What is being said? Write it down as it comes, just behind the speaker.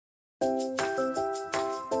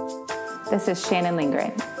This is Shannon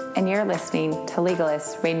Lindgren, and you're listening to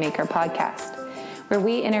Legalist Rainmaker Podcast, where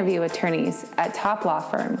we interview attorneys at top law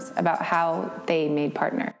firms about how they made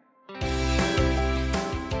partner.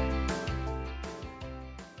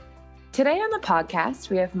 Today on the podcast,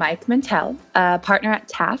 we have Mike Mentel, a partner at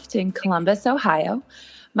Taft in Columbus, Ohio.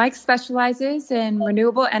 Mike specializes in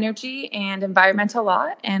renewable energy and environmental law,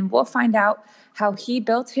 and we'll find out how he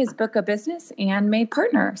built his book of business and made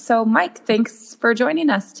partner. So, Mike, thanks for joining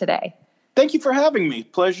us today. Thank you for having me.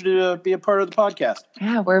 Pleasure to be a part of the podcast.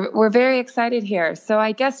 Yeah, we're very excited here. So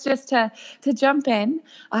I guess just to jump in,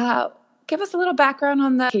 give us a little background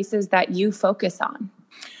on the cases that you focus on.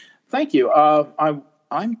 Thank you.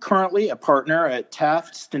 I'm currently a partner at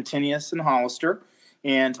Taft Stettinius Hollister,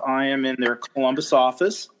 and I am in their Columbus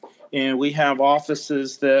office. And we have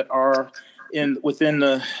offices that are within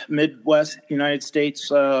the Midwest United States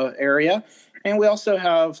area. And we also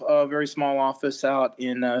have a very small office out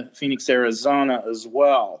in Phoenix, Arizona as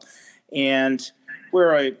well. And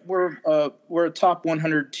we're a top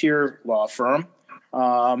 100 tier law firm,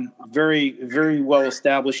 very, very well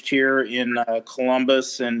established here in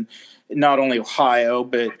Columbus, and not only Ohio,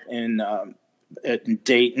 but in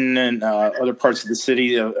Dayton and other parts of the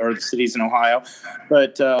city or the cities in Ohio,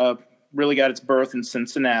 but really got its birth in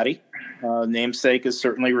Cincinnati. Namesake is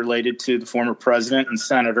certainly related to the former president and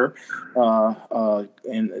senator,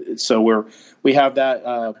 and so we have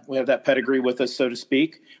that pedigree with us, so to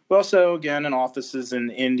speak. We also, again, in offices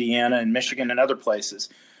in Indiana and Michigan and other places.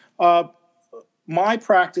 My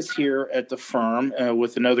practice here at the firm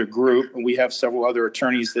with another group, and we have several other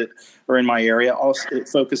attorneys that are in my area, also it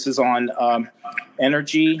focuses on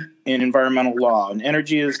energy and environmental law. And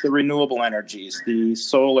energy is the renewable energies, the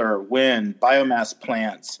solar, wind, biomass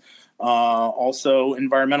plants, also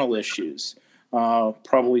environmental issues.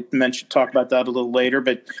 Probably talk about that a little later,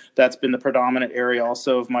 but that's been the predominant area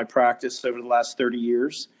also of my practice over the last 30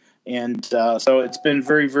 years. And so it's been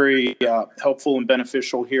very, very helpful and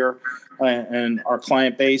beneficial here. And our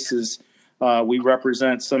client base is, we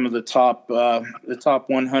represent some of the top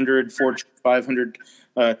 100 Fortune 500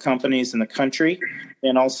 companies in the country,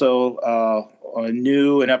 and also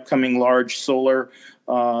new and upcoming large solar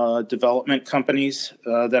development companies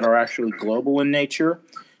that are actually global in nature.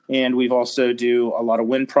 And we've also do a lot of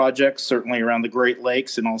wind projects, certainly around the Great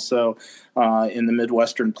Lakes and also in the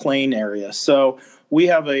Midwestern Plain area. So we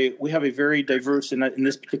have a very diverse in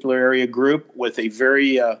this particular area group with a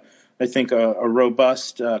very I think a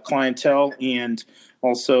robust clientele, and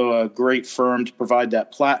also a great firm to provide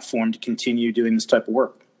that platform to continue doing this type of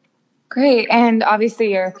work. Great. And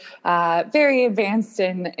obviously you're very advanced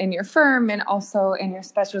in your firm and also in your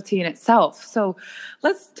specialty in itself. So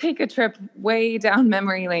let's take a trip way down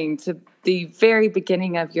memory lane to the very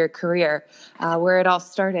beginning of your career, where it all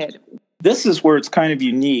started. This is where it's kind of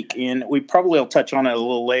unique, and we probably will touch on it a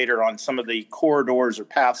little later on some of the corridors or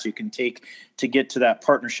paths you can take to get to that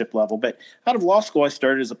partnership level. But out of law school, I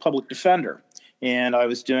started as a public defender, and I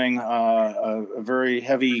was doing a very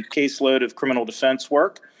heavy caseload of criminal defense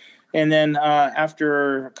work. And then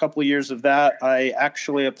after a couple of years of that, I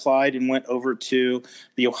actually applied and went over to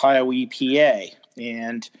the Ohio EPA,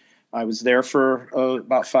 and I was there for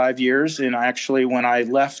about 5 years. And actually, when I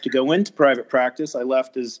left to go into private practice, I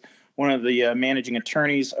left as one of the managing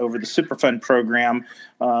attorneys over the Superfund program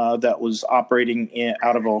that was operating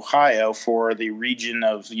out of Ohio for the region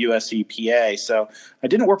of US EPA. So I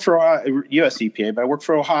didn't work for US EPA, but I worked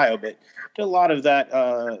for Ohio, but did a lot of that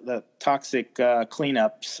the toxic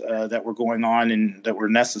cleanups that were going on and that were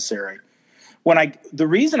necessary. The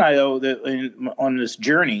reason I owe on this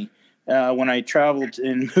journey, when I traveled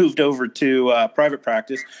and moved over to private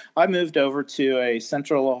practice, I moved over to a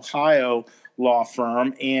Central Ohio law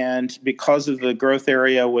firm, and because of the growth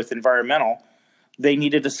area with environmental, they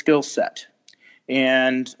needed a skill set.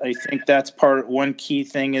 And I think that's one key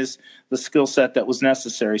thing is the skill set that was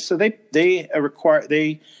necessary. So they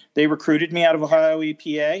recruited me out of Ohio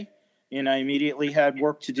EPA, and I immediately had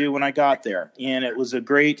work to do when I got there. And it was a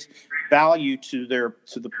great value to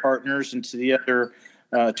the partners and to the other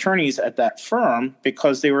attorneys at that firm,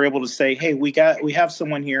 because they were able to say, hey, we have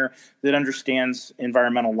someone here that understands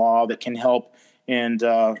environmental law that can help and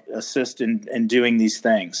assist in doing these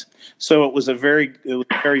things. So it was very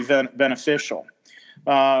beneficial.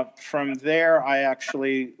 From there, I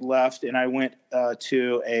actually left and I went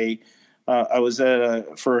to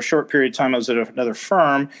for a short period of time, I was at another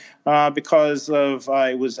firm because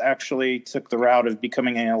I took the route of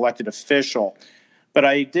becoming an elected official. But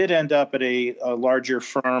I did end up at a larger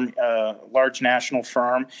firm, large national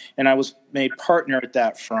firm, and I was made partner at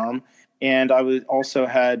that firm. And I also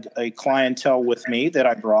had a clientele with me that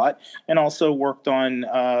I brought, and also worked on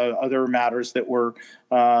other matters that were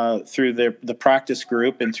through the practice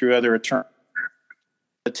group and through other attorneys.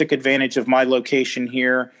 I took advantage of my location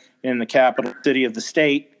here in the capital city of the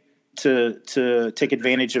state to take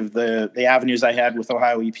advantage of the avenues I had with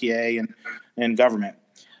Ohio EPA and government.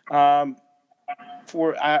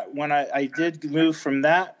 When I did move from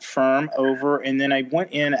that firm over, and then I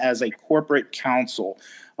went in as a corporate counsel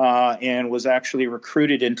and was actually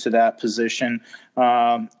recruited into that position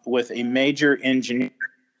with a major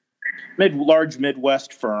large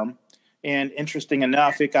Midwest firm. And interesting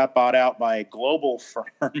enough, it got bought out by a global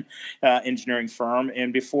firm, engineering firm.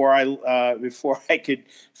 And before I could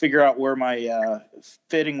figure out where my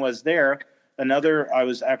fitting was there, I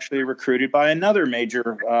was actually recruited by another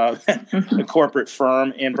major corporate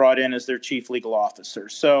firm and brought in as their chief legal officer.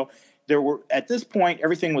 So at this point,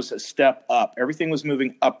 everything was a step up. Everything was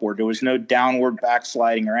moving upward. There was no downward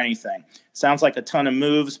backsliding or anything. Sounds like a ton of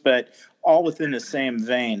moves, but all within the same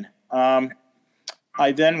vein.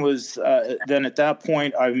 I then at that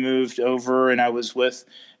point, I moved over and I was with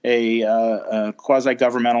a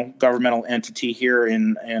quasi-governmental entity here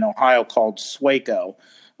in Ohio called SWACO.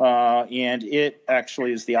 And it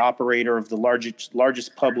actually is the operator of the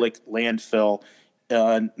largest public landfill,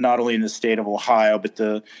 not only in the state of Ohio, but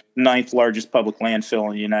the 9th largest public landfill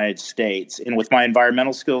in the United States. And with my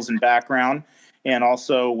environmental skills and background, and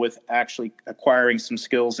also with actually acquiring some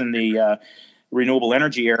skills in the renewable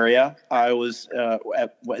energy area, I was,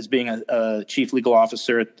 as being a chief legal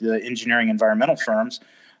officer at the engineering environmental firms,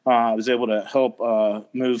 I was able to help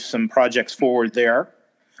move some projects forward there.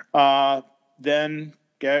 Then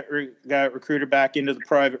got recruited back into the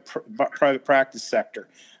private practice sector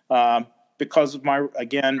because of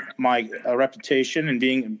my reputation and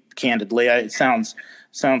being candidly. It sounds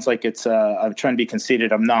like it's I'm trying to be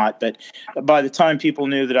conceited. I'm not, but by the time people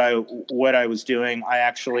knew what I was doing, I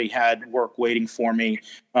actually had work waiting for me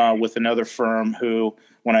with another firm who,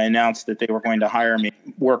 when I announced that they were going to hire me,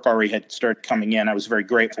 work already had started coming in. I was very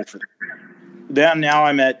grateful for that. Now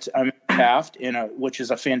I'm at Taft, which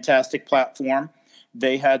is a fantastic platform.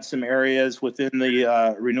 They had some areas within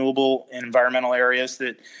the renewable and environmental areas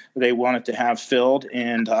that they wanted to have filled,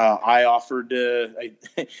 and I offered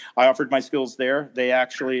my skills there. They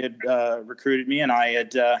actually had recruited me, and I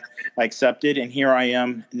accepted, and here I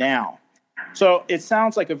am now. So it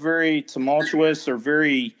sounds like a very tumultuous or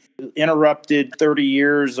very interrupted 30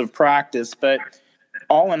 years of practice, but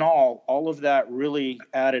all in all of that really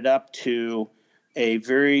added up to a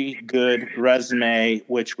very good resume,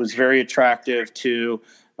 which was very attractive to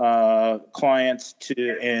clients,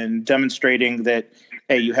 and demonstrating that,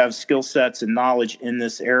 hey, you have skill sets and knowledge in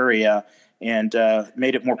this area, and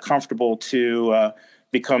made it more comfortable to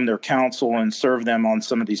become their counsel and serve them on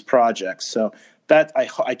some of these projects. So that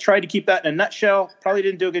I tried to keep that in a nutshell. Probably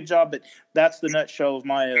didn't do a good job, but that's the nutshell of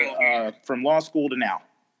my from law school to now.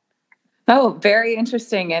 Oh, very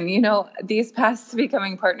interesting. And, these paths to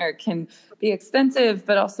becoming partner can be expensive,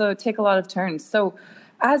 but also take a lot of turns. So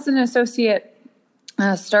as an associate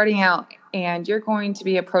starting out, and you're going to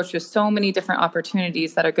be approached with so many different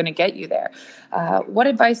opportunities that are going to get you there, what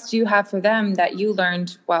advice do you have for them that you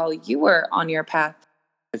learned while you were on your path?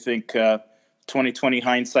 I think 2020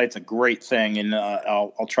 hindsight's a great thing, and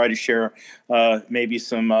I'll try to share maybe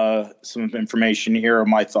some information here or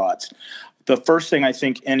my thoughts. The first thing I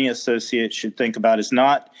think any associate should think about is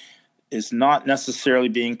not necessarily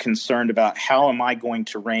being concerned about how am I going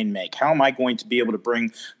to rainmake? How am I going to be able to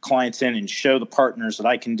bring clients in and show the partners that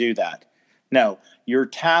I can do that? No, your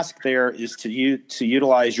task there is to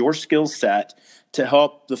utilize your skill set to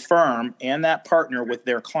help the firm and that partner with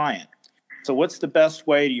their client. So what's the best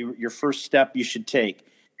way your first step you should take?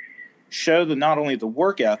 Show not only the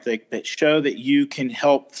work ethic, but show that you can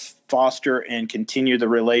help foster and continue the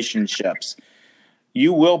relationships.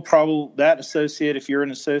 You will that associate, if you're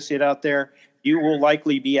an associate out there, you will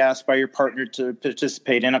likely be asked by your partner to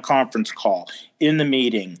participate in a conference call, in the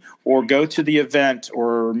meeting, or go to the event,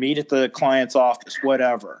 or meet at the client's office,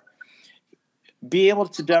 whatever. Be able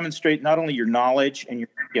to demonstrate not only your knowledge and your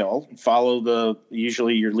skill, follow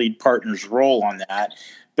usually your lead partner's role on that,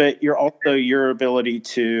 but your ability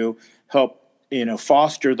to help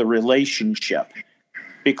foster the relationship,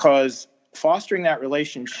 because fostering that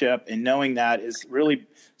relationship and knowing that is really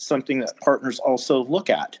something that partners also look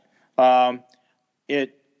at.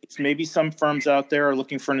 It's maybe some firms out there are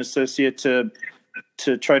looking for an associate to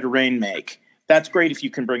try to rainmake. That's great if you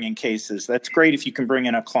can bring in cases. That's great if you can bring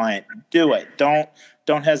in a client. Do it.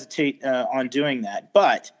 Don't hesitate on doing that.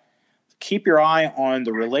 But keep your eye on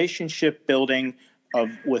the relationship building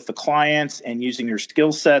with the clients and using your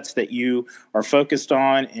skill sets that you are focused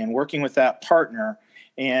on and working with that partner.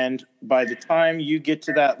 And by the time you get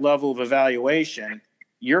to that level of evaluation,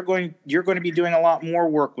 you're going to be doing a lot more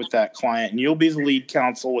work with that client, and you'll be the lead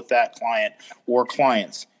counsel with that client or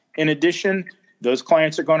clients. In addition, those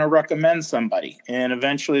clients are going to recommend somebody, and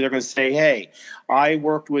eventually they're going to say, hey, I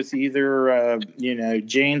worked with either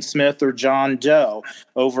Jane Smith or John Doe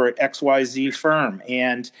over at XYZ firm,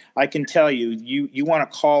 and I can tell you, you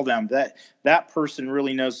want to call them. That person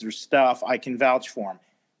really knows their stuff. I can vouch for them.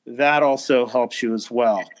 That also helps you as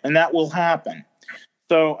well, and that will happen.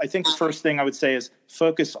 So I think the first thing I would say is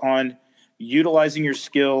focus on utilizing your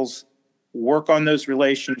skills, work on those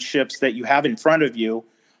relationships that you have in front of you.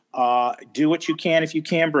 Do what you can if you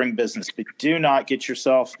can bring business, but do not get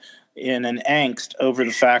yourself in an angst over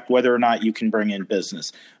the fact whether or not you can bring in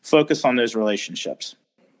business. Focus on those relationships.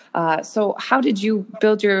 So how did you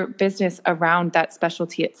build your business around that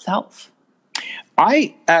specialty itself?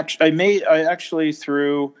 I actually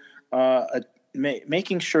through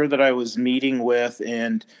making sure that I was meeting with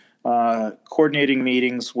and coordinating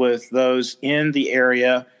meetings with those in the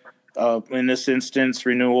area, in this instance,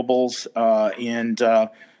 renewables and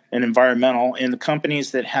environmental, and the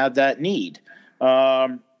companies that had that need.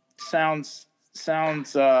 Sounds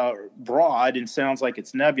broad and sounds like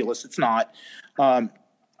it's nebulous. It's not.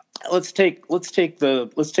 Let's take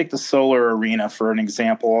the solar arena for an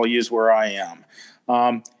example. I'll use where I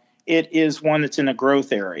am. It is one that's in a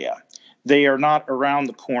growth area. They are not around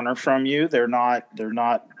the corner from you. They're not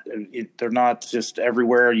just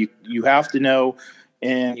everywhere. You have to know,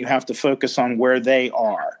 and you have to focus on where they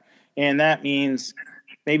are, and that means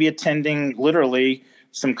maybe attending literally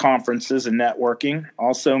some conferences and networking.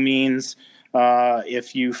 Also means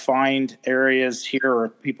if you find areas here or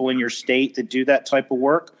people in your state that do that type of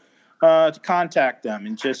work, to contact them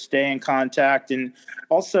and just stay in contact. And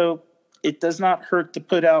also, it does not hurt to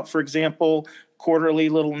put out, for example, quarterly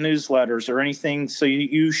little newsletters or anything, so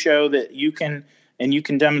you show that you can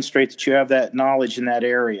demonstrate that you have that knowledge in that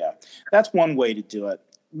area. That's one way to do it.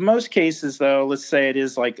 Most cases, though, let's say it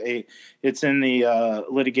is it's in the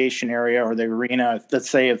litigation area or the arena. Let's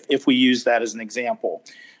say if we use that as an example,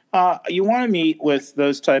 you want to meet with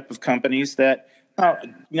those type of companies that,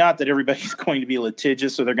 not that everybody's going to be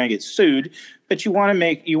litigious or they're going to get sued, but you want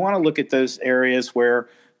to look at those areas where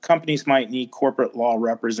companies might need corporate law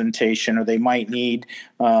representation, or they might need,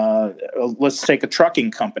 let's take a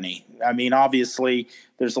trucking company. I mean, obviously,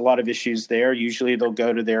 there's a lot of issues there. Usually they'll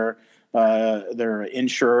go to their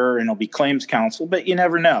insurer and it'll be claims counsel, but you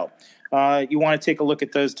never know. You want to take a look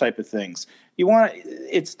at those type of things.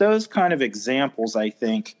 It's those kind of examples, I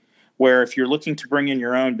think, where if you're looking to bring in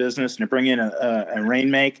your own business and to bring in a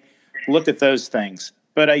rainmake, look at those things.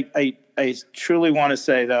 But I truly want to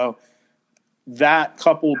say, though, that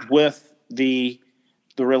coupled with the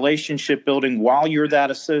relationship building while you're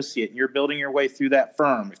that associate and you're building your way through that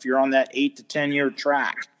firm, if you're on that 8 to 10 year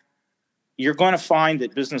track, you're going to find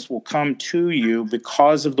that business will come to you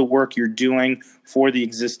because of the work you're doing for the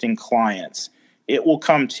existing clients. It will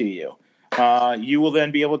come to you. You will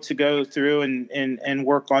then be able to go through and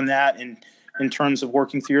work on that in terms of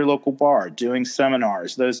working through your local bar, doing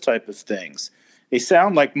seminars, those type of things. They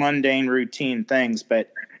sound like mundane, routine things,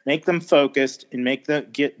 but make them focused and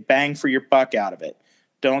get bang for your buck out of it.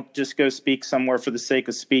 Don't just go speak somewhere for the sake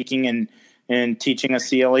of speaking and teaching a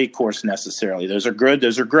CLE course necessarily. Those are good.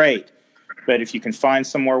 Those are great. But if you can find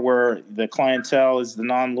somewhere where the clientele is the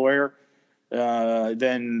non-lawyer,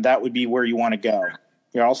 then that would be where you want to go.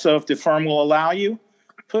 Also, if the firm will allow you,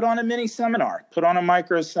 put on a mini seminar, put on a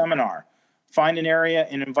micro seminar, find an area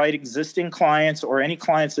and invite existing clients or any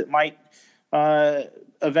clients that might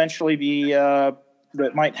eventually be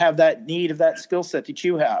that might have that need of that skill set that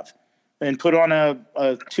you have, and put on a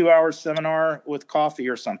 2-hour seminar with coffee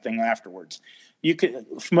or something afterwards.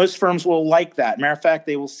 Most firms will like that. Matter of fact,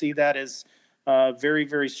 they will see that as very,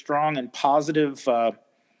 very strong and positive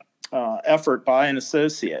effort by an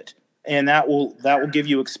associate, and that will give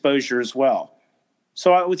you exposure as well.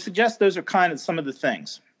 So I would suggest those are kind of some of the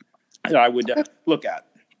things that I would look at.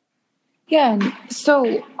 Yeah, and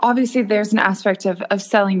so obviously there's an aspect of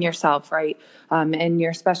selling yourself, right, and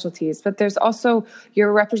your specialties, but there's also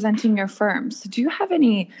you're representing your firm. So do you have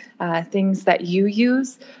any things that you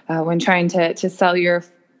use when trying to sell your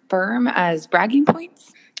firm as bragging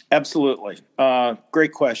points? Absolutely.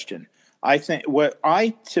 Great question. I think what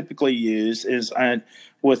I typically use is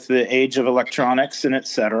with the age of electronics and et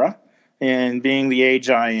cetera, and being the age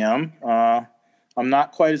I am, I'm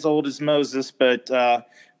not quite as old as Moses, but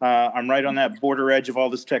I'm right on that border edge of all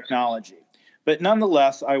this technology. But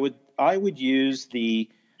nonetheless, I would use the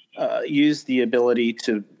use the ability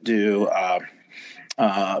to do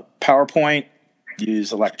PowerPoint,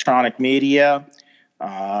 use electronic media,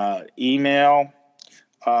 email,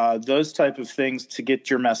 those type of things to get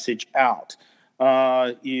your message out.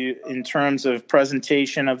 In terms of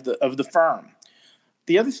presentation of the firm.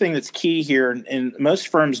 The other thing that's key here, and most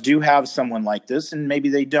firms do have someone like this, and maybe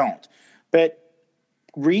they don't, but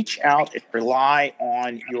reach out and rely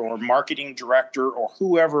on your marketing director or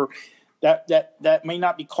whoever. That may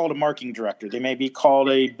not be called a marketing director. They may be called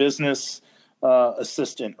a business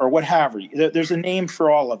assistant or what have you. There's a name for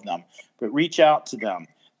all of them, but reach out to them.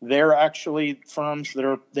 They're actually firms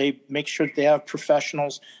they make sure that they have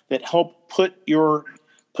professionals that help put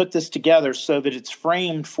this together so that it's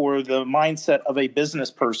framed for the mindset of a business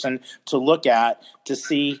person to look at to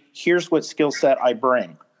see, here's what skill set I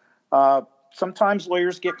bring. Sometimes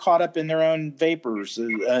lawyers get caught up in their own vapors,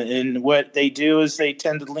 and what they do is they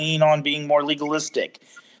tend to lean on being more legalistic.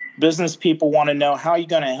 Business people want to know, how are you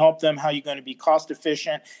going to help them? How are you going to be cost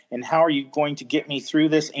efficient? And how are you going to get me through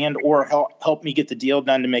this and or help me get the deal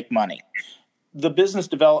done to make money? The business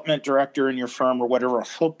development director in your firm or whatever will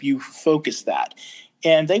help you focus that.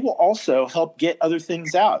 And they will also help get other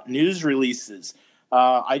things out, news releases.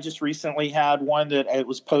 I just recently had one that it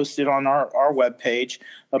was posted on our webpage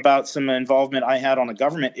about some involvement I had on a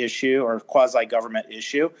government issue or quasi-government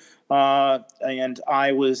issue. It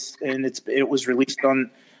was released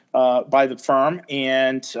on by the firm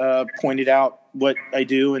and pointed out what I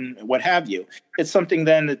do and what have you. It's something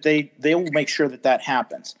then that they will make sure that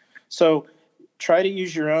happens. So try to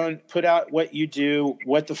use your own, put out what you do,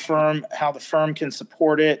 how the firm can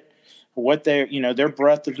support it, what their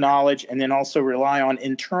breadth of knowledge, and then also rely on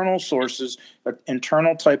internal sources,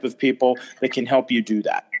 internal type of people that can help you do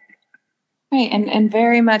that. Right, and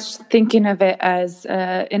very much thinking of it as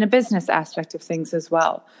in a business aspect of things as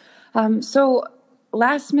well. So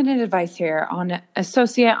last minute advice here on an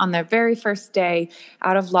associate on their very first day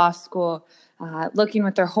out of law school, looking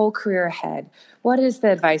with their whole career ahead. What is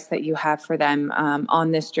the advice that you have for them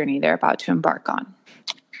on this journey they're about to embark on?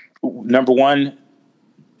 Number one,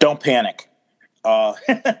 don't panic.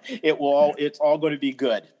 It's all going to be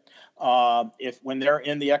good. When they're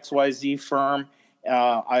in the XYZ firm,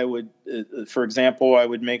 I would, for example, I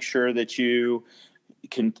would make sure that you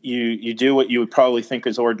do what you would probably think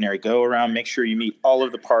is ordinary. Go around, make sure you meet all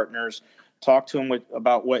of the partners, talk to them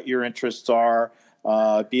about what your interests are,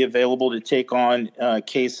 be available to take on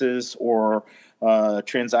cases or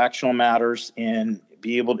transactional matters, and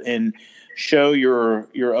be able to show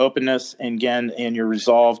your openness and your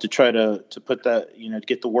resolve to try to put that, to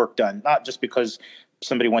get the work done. Not just because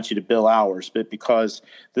somebody wants you to bill hours, but because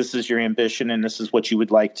this is your ambition and this is what you would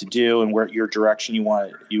like to do and where your direction you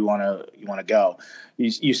want to go.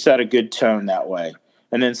 You set a good tone that way.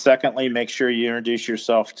 And then secondly, make sure you introduce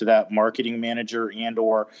yourself to that marketing manager and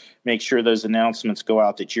or make sure those announcements go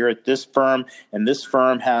out that you're at this firm and this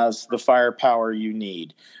firm has the firepower you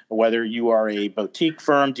need. Whether you are a boutique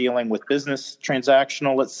firm dealing with business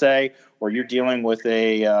transactional, let's say, or you're dealing with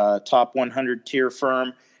a top 100 tier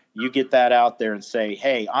firm, you get that out there and say,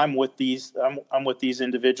 hey, I'm with these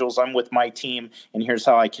individuals, I'm with my team, and here's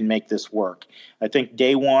how I can make this work. I think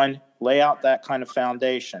day one, lay out that kind of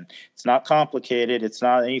foundation. It's not complicated. It's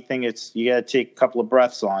not anything you got to take a couple of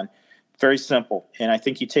breaths on. Very simple. And I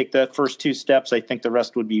think you take the first two steps, I think the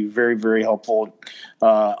rest would be very, very helpful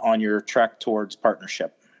on your track towards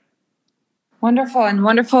partnership. Wonderful, and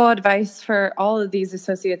wonderful advice for all of these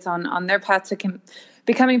associates on their path to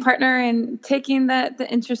becoming partner and taking the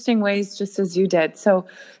interesting ways just as you did. So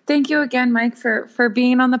thank you again, Mike, for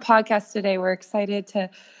being on the podcast today. We're excited to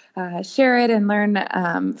share it and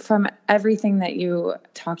learn from everything that you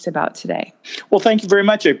talked about today. Well, thank you very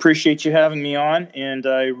much. I appreciate you having me on, and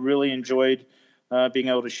I really enjoyed being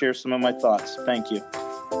able to share some of my thoughts. Thank you.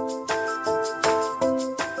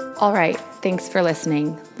 All right, thanks for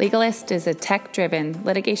listening. Legalist is a tech-driven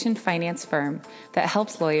litigation finance firm that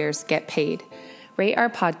helps lawyers get paid. Rate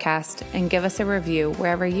our podcast and give us a review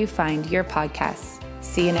wherever you find your podcasts.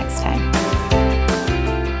 See you next time.